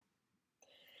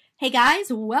Hey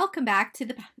guys, welcome back to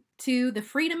the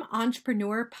Freedom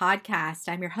Entrepreneur Podcast.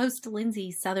 I'm your host,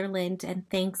 Lindsay Sutherland, and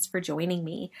thanks for joining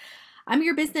me. I'm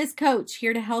your business coach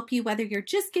here to help you whether you're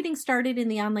just getting started in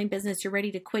the online business, you're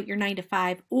ready to quit your 9 to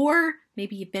 5, or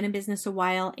maybe you've been in business a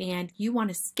while and you want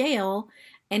to scale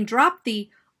and drop the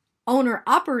owner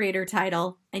operator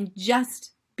title and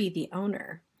just be the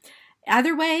owner.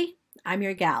 Either way, I'm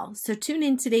your gal. So tune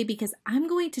in today because I'm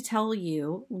going to tell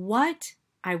you what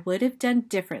I would have done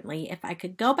differently if I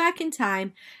could go back in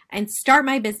time and start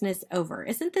my business over.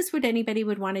 Isn't this what anybody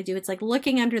would want to do? It's like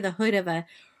looking under the hood of a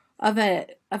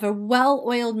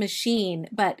well-oiled machine,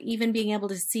 but even being able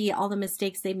to see all the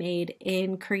mistakes they made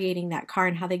in creating that car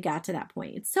and how they got to that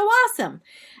point. It's so awesome.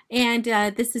 And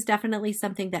this is definitely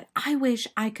something that I wish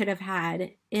I could have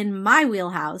had in my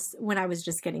wheelhouse when I was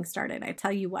just getting started. I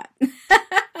tell you what.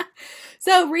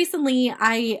 So recently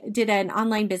I did an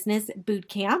online business boot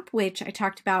camp, which I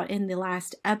talked about in the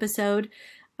last episode.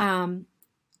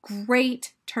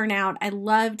 Great turnout. I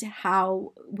loved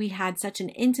how we had such an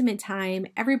intimate time.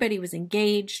 Everybody was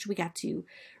engaged. We got to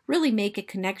really make a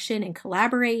connection and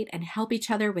collaborate and help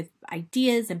each other with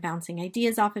ideas and bouncing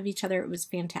ideas off of each other. It was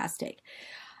fantastic.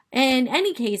 In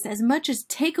any case, as much as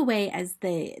takeaway as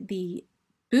the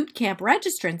bootcamp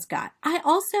registrants got, I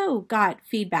also got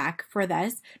feedback for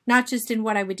this, not just in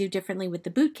what I would do differently with the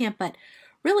bootcamp, but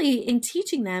really in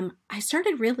teaching them. I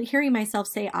started really hearing myself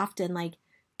say often, like,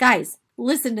 guys,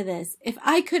 listen to this. If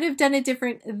I could have done it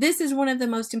different, this is one of the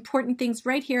most important things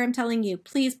right here. I'm telling you,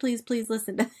 please, please, please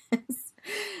listen to this.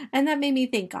 And that made me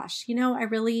think, gosh, I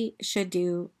really should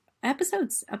do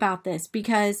episodes about this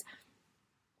because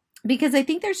I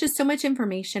think there's just so much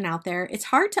information out there. It's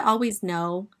hard to always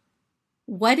know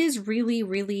what is really,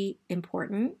 really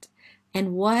important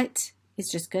and what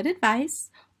is just good advice,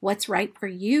 what's right for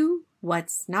you,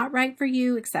 what's not right for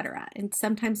you, etc. And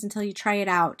sometimes until you try it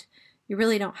out, you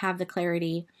really don't have the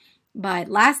clarity. But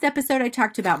last episode, I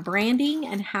talked about branding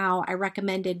and how I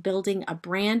recommended building a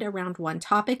brand around one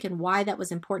topic and why that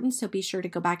was important. So be sure to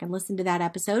go back and listen to that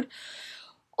episode.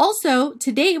 Also,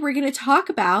 today we're going to talk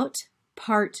about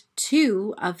part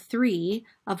 2 of 3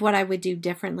 of what I would do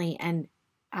differently. And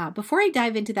before I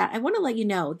dive into that, I want to let you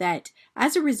know that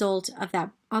as a result of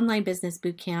that online business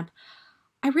bootcamp,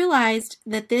 I realized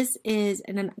that this is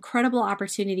an incredible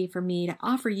opportunity for me to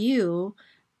offer you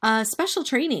special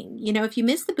training. If you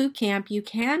missed the bootcamp, you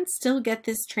can still get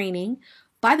this training,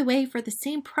 by the way, for the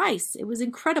same price. It was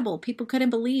incredible. People couldn't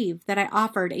believe that I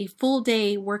offered a full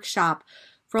day workshop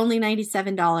for only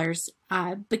 $97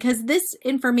 because this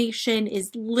information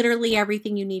is literally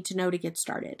everything you need to know to get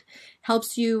started.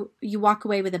 Helps you walk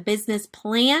away with a business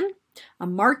plan, a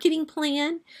marketing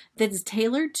plan that is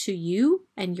tailored to you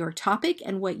and your topic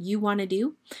and what you want to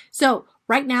do. So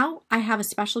right now, I have a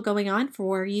special going on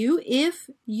for you if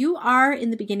you are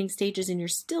in the beginning stages and you're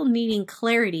still needing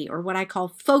clarity, or what I call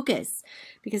focus,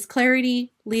 because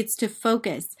clarity leads to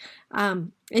focus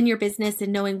in your business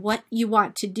and knowing what you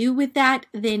want to do with that.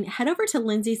 Then head over to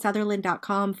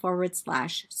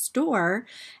lindsaysutherland.com/store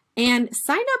and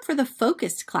sign up for the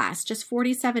focused class, just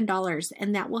 $47,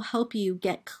 and that will help you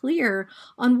get clear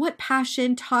on what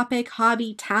passion, topic,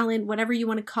 hobby, talent, whatever you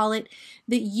want to call it,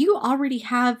 that you already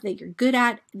have, that you're good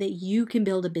at, that you can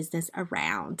build a business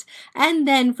around. And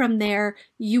then from there,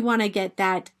 you want to get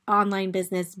that online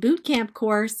business bootcamp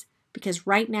course, because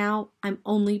right now I'm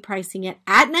only pricing it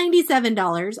at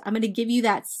 $97. I'm going to give you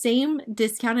that same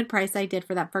discounted price I did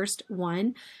for that first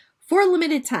one for a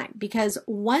limited time, because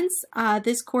once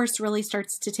this course really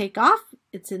starts to take off,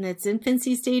 it's in its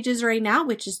infancy stages right now,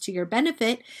 which is to your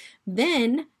benefit,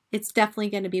 then it's definitely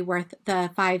going to be worth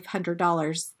the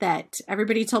 $500 that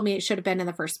everybody told me it should have been in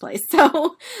the first place.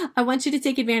 So I want you to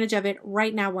take advantage of it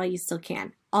right now while you still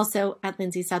can. Also at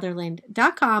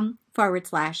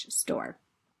lindsaysutherland.com/store.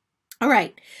 All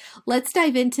right, let's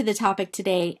dive into the topic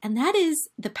today, and that is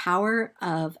the power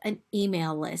of an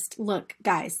email list. Look,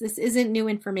 guys, this isn't new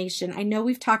information. I know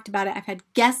we've talked about it. I've had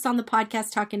guests on the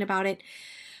podcast talking about it.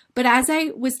 But as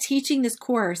I was teaching this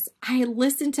course, I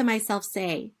listened to myself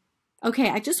say,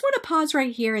 okay, I just want to pause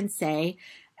right here and say,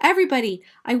 everybody,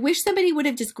 I wish somebody would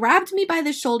have just grabbed me by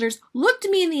the shoulders, looked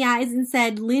me in the eyes and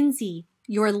said, Lindsay,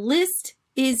 your list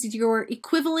is your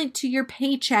equivalent to your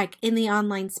paycheck in the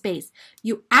online space.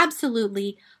 You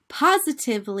absolutely,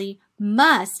 positively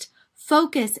must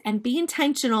focus and be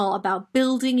intentional about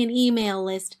building an email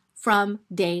list from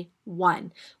day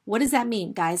one. What does that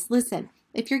mean, guys? Listen,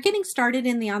 if you're getting started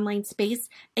in the online space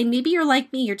and maybe you're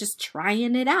like me, you're just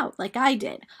trying it out like I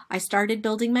did. I started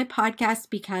building my podcast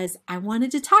because I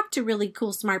wanted to talk to really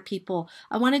cool, smart people.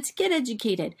 I wanted to get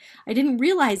educated. I didn't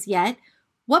realize yet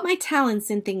what my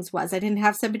talents in things was. I didn't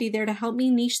have somebody there to help me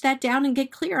niche that down and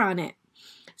get clear on it.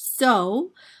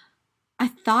 So I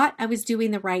thought I was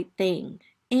doing the right thing.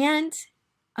 And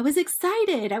I was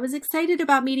excited. I was excited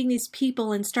about meeting these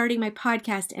people and starting my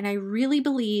podcast. And I really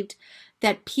believed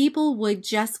that people would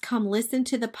just come listen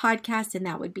to the podcast and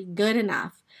that would be good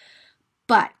enough.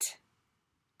 But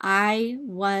I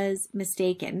was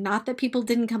mistaken. Not that people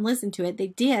didn't come listen to it. They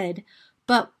did.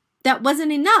 But that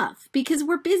wasn't enough because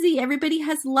we're busy. Everybody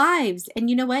has lives.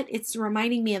 And you know what? It's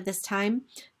reminding me of this time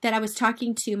that I was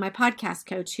talking to my podcast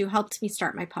coach who helped me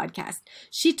start my podcast.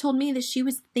 She told me that she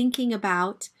was thinking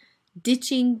about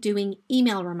ditching doing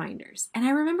email reminders. And I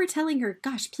remember telling her,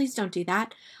 gosh, please don't do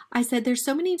that. I said, there's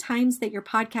so many times that your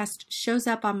podcast shows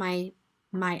up on my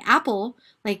Apple,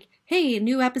 like, hey, a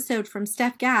new episode from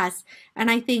Steph Gass. And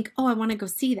I think, oh, I want to go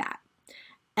see that.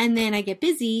 And then I get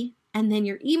busy. And then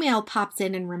your email pops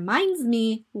in and reminds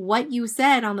me what you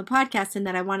said on the podcast and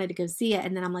that I wanted to go see it.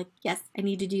 And then I'm like, yes, I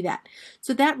need to do that.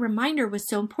 So that reminder was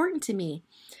so important to me.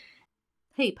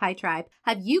 Hey, Pie Tribe,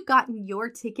 have you gotten your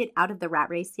ticket out of the rat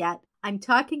race yet? I'm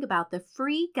talking about the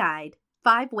free guide,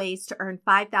 5 ways to earn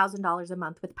 $5,000 a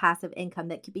month with passive income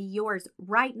that could be yours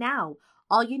right now.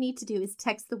 All you need to do is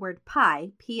text the word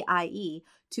PIE, P-I-E,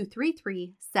 to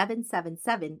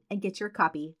 33777 and get your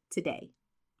copy today.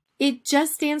 It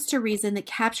just stands to reason that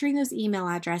capturing those email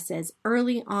addresses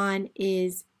early on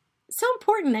is so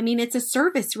important. I mean, it's a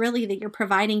service really that you're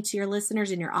providing to your listeners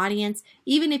and your audience.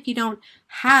 Even if you don't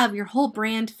have your whole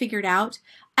brand figured out,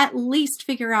 at least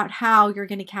figure out how you're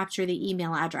going to capture the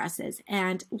email addresses.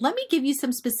 And let me give you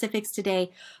some specifics today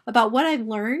about what I've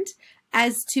learned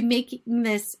as to making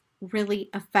this really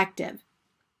effective.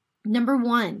 Number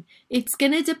one, it's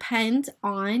going to depend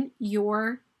on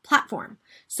your platform.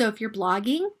 So if you're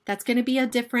blogging, that's going to be a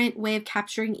different way of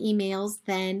capturing emails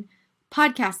than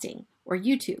podcasting or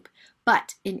YouTube.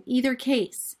 But in either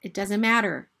case, it doesn't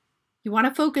matter. You want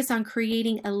to focus on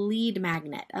creating a lead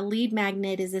magnet. A lead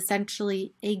magnet is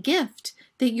essentially a gift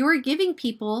that you're giving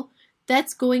people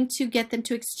that's going to get them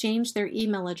to exchange their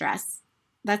email address.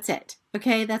 That's it.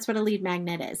 Okay, that's what a lead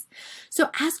magnet is. So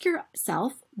ask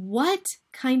yourself, what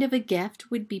kind of a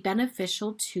gift would be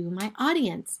beneficial to my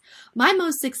audience? My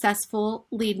most successful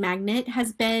lead magnet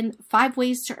has been 5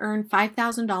 ways to earn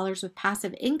 $5,000 with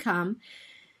passive income.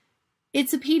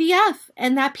 It's a PDF,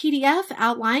 and that PDF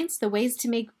outlines the ways to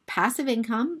make passive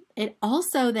income. It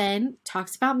also then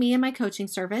talks about me and my coaching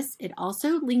service. It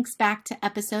also links back to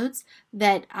episodes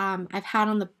that I've had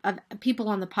on people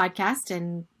on the podcast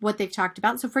and what they've talked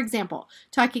about. So for example,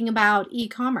 talking about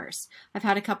e-commerce, I've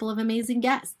had a couple of amazing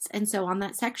guests. And so on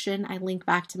that section, I link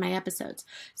back to my episodes.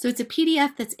 So it's a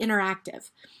PDF that's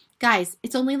interactive. Guys,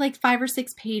 it's only like 5 or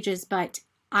 6 pages, but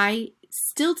I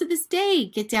still to this day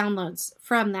get downloads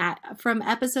from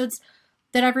episodes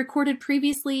that I've recorded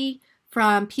previously,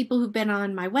 from people who've been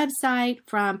on my website,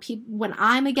 from people when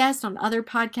I'm a guest on other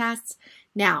podcasts.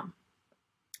 Now,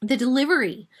 the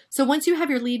delivery. So once you have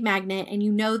your lead magnet and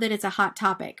you know that it's a hot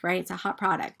topic, right? It's a hot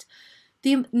product.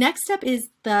 The next step is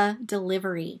the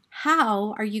delivery.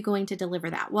 How are you going to deliver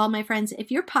that? Well, my friends,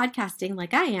 if you're podcasting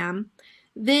like I am,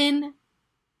 then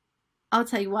I'll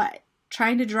tell you what,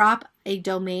 trying to drop a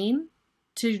domain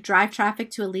to drive traffic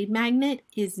to a lead magnet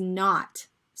is not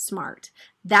smart.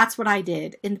 That's what I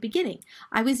did in the beginning.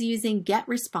 I was using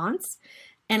GetResponse,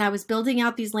 and I was building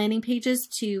out these landing pages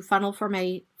to funnel for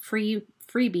my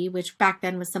freebie, which back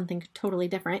then was something totally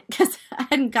different because I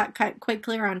hadn't got quite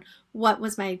clear on what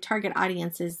was my target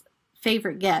audience's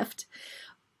favorite gift.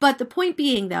 But the point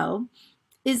being, though,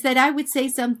 is that I would say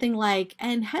something like,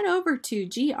 and head over to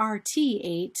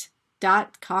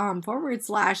grt8.com/.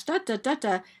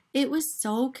 It was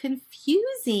so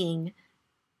confusing.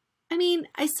 I mean,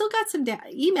 I still got some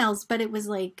emails, but it was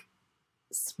like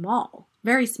small,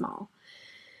 very small.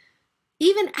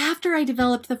 Even after I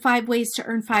developed the 5 ways to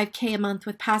earn $5,000 a month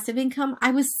with passive income,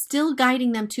 I was still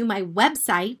guiding them to my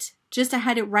website. Just I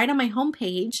had it right on my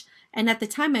homepage. And at the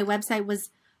time, my website was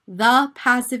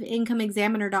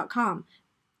thepassiveincomeexaminer.com.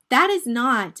 That is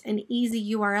not an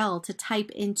easy URL to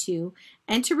type into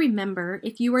and to remember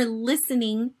if you are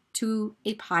listening to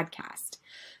a podcast.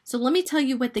 So let me tell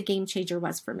you what the game changer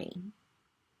was for me.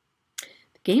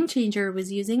 The game changer was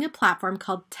using a platform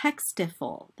called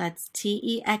Textiful. That's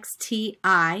Textiful.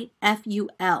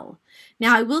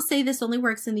 Now, I will say this only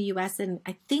works in the US and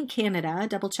I think Canada.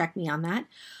 Double check me on that.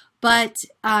 But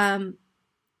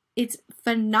it's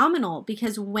phenomenal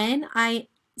because when I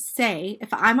say,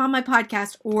 if I'm on my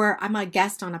podcast or I'm a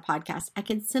guest on a podcast, I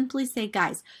can simply say,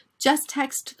 guys, just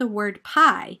text the word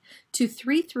PIE to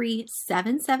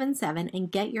 33777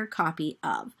 and get your copy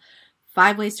of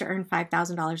 5 ways to earn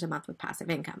 $5,000 a month with passive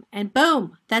income. And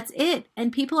boom, that's it.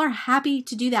 And people are happy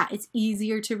to do that. It's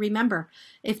easier to remember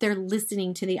if they're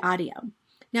listening to the audio.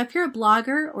 Now, if you're a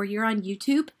blogger or you're on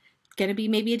YouTube, it's going to be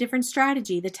maybe a different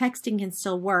strategy. The texting can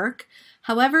still work.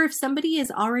 However, if somebody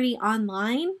is already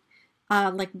online,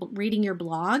 like reading your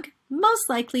blog, most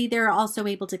likely they're also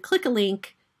able to click a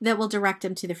link that will direct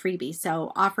them to the freebie.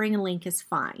 So offering a link is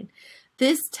fine.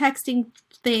 This texting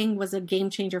thing was a game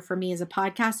changer for me as a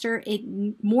podcaster. It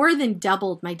more than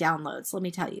doubled my downloads. Let me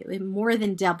tell you, it more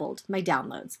than doubled my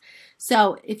downloads.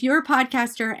 So if you're a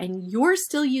podcaster and you're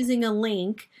still using a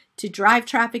link to drive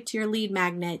traffic to your lead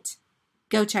magnet,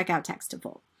 go check out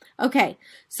Textful. Okay,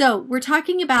 so we're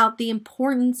talking about the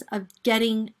importance of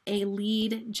getting a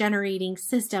lead generating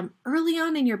system early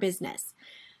on in your business.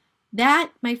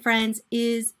 That, my friends,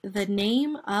 is the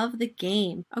name of the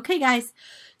game. Okay, guys.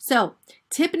 So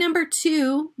tip number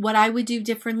 2, what I would do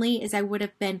differently is I would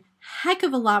have been heck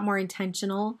of a lot more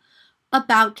intentional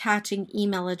about catching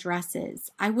email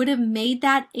addresses. I would have made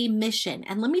that a mission.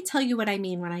 And let me tell you what I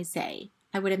mean when I say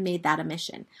I would have made that a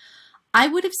mission. I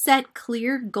would have set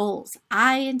clear goals.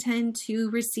 I intend to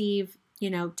receive,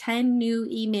 10 new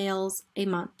emails a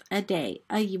month, a day,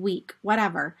 a week,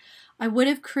 whatever. I would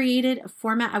have created a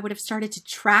format. I would have started to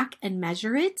track and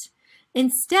measure it.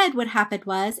 Instead, what happened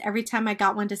was every time I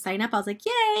got one to sign up, I was like,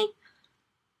 yay.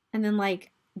 And then like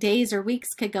days or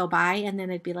weeks could go by and then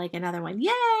it'd be like another one,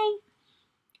 yay.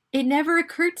 It never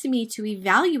occurred to me to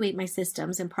evaluate my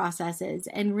systems and processes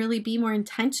and really be more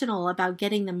intentional about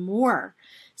getting them more.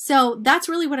 So that's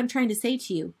really what I'm trying to say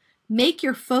to you. Make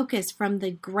your focus from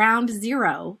the ground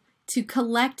zero to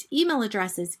collect email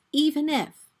addresses, even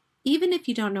if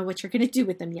you don't know what you're going to do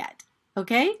with them yet.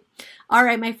 Okay? All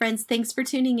right, my friends, thanks for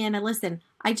tuning in. And listen,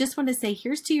 I just want to say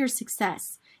here's to your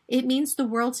success. It means the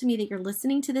world to me that you're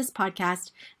listening to this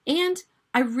podcast, and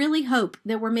I really hope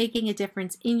that we're making a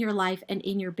difference in your life and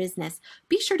in your business.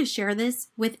 Be sure to share this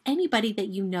with anybody that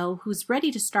you know who's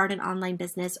ready to start an online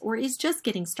business or is just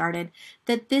getting started,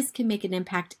 that this can make an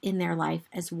impact in their life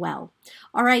as well.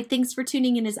 All right, thanks for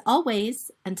tuning in as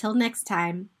always. Until next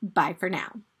time, bye for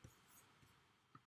now.